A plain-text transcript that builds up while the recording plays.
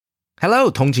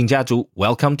Hello， 通勤家族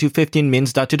 ，Welcome to 15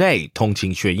 Minutes Today， 通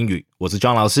勤学英语，我是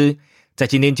庄老师。在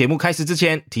今天节目开始之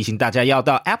前，提醒大家要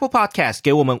到 Apple Podcast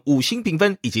给我们5星评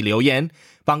分以及留言，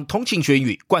帮通勤学英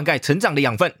语灌溉成长的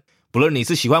养分。不论你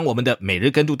是喜欢我们的每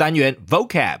日跟读单元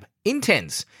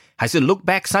Vocab、Intense， 还是 Look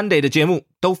Back Sunday 的节目，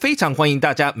都非常欢迎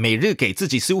大家每日给自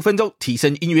己15分钟提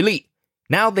升英语力。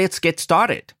Now let's get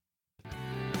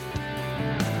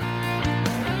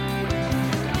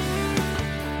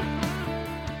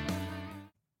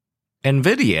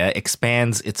started.NVIDIA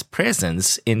expands its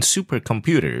presence in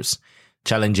supercomputers,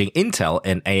 challenging Intel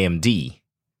and AMD.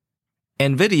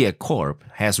 Nvidia Corp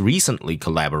has recently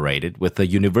collaborated with the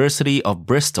University of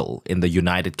Bristol in the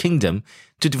United Kingdom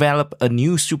to develop a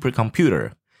new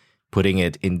supercomputer, putting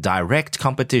it in direct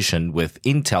competition with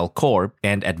Intel Corp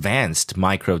and Advanced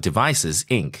Micro Devices,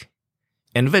 Inc.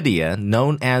 Nvidia,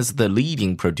 known as the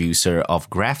leading producer of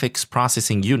graphics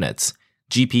processing units,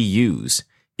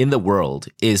 GPUs,in the world,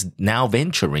 is now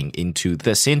venturing into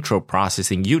the central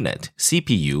processing unit,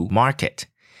 CPU, market.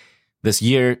 This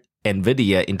year,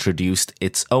 NVIDIA introduced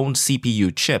its own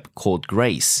CPU chip called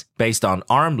Grace, based on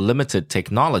ARM Limited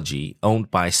technology owned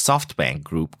by SoftBank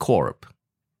Group Corp.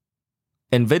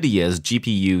 NVIDIA's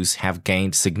GPUs have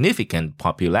gained significant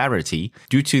popularity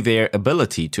due to their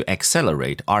ability to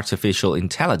accelerate artificial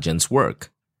intelligence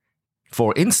work.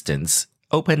 For instance,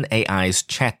 OpenAI's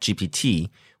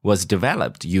ChatGPT was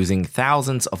developed using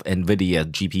thousands of NVIDIA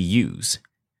GPUs.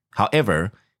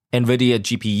 However, NVIDIA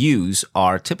GPUs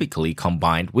are typically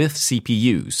combined with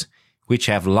CPUs, which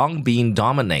have long been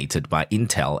dominated by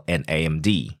Intel and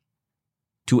AMD.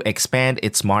 To expand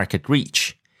its market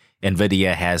reach,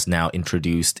 NVIDIA has now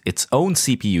introduced its own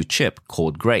CPU chip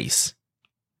called Grace.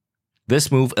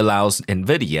 This move allows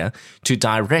NVIDIA to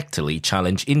directly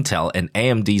challenge Intel and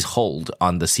AMD's hold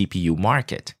on the CPU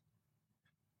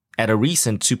market.At a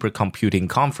recent supercomputing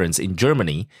conference in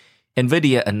Germany,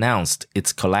 NVIDIA announced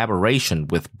its collaboration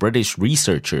with British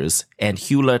researchers and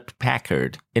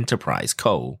Hewlett-Packard Enterprise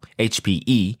Co.,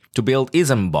 HPE, to build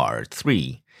Isambard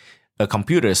 3, a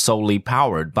computer solely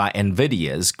powered by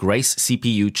NVIDIA's Grace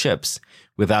CPU chips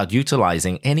without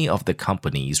utilizing any of the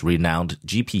company's renowned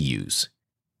GPUs.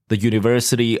 The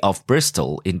University of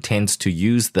Bristol intends to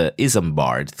use the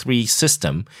Isambard 3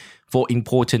 system for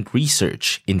important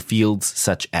research in fields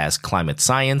such as climate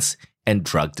science and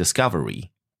drug discovery.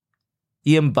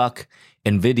 Ian Buck,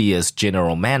 NVIDIA's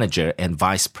general manager and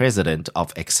vice president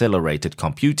of accelerated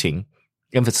computing,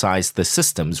 emphasized the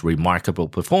system's remarkable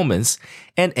performance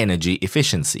and energy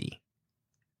efficiency.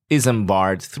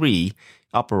 Isambard 3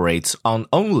 operates on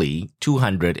only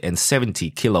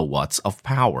 270 kilowatts of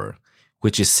power,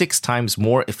 which is 6 times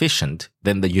more efficient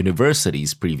than the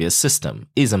university's previous system,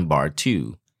 Isambard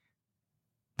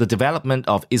 2.The development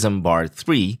of Isambard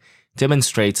 3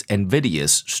 demonstrates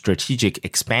NVIDIA's strategic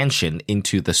expansion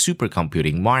into the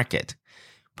supercomputing market,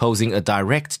 posing a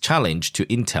direct challenge to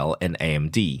Intel and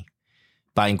AMD.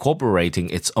 By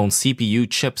incorporating its own CPU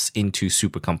chips into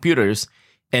supercomputers,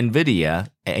 NVIDIA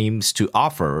aims to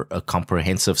offer a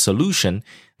comprehensive solution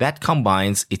that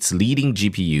combines its leading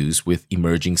GPUs with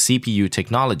emerging CPU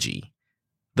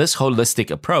technology.This holistic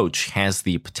approach has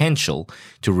the potential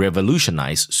to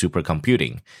revolutionize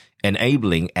supercomputing,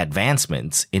 enabling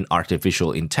advancements in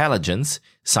artificial intelligence,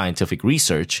 scientific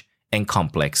research, and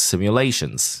complex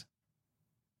simulations.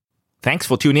 Thanks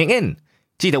for tuning in.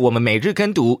 记得我们每日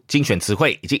跟读、精选词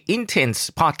汇以及 Intense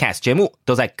Podcast 节目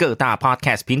都在各大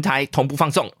Podcast 平台同步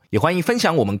放送，也欢迎分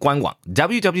享我们官网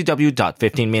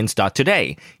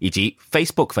www.15minutes.today 以及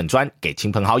Facebook 粉专给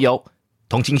亲朋好友。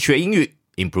通勤学英语。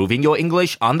Improving your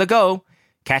English on the go.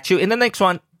 Catch you in the next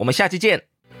one. 我们下期见。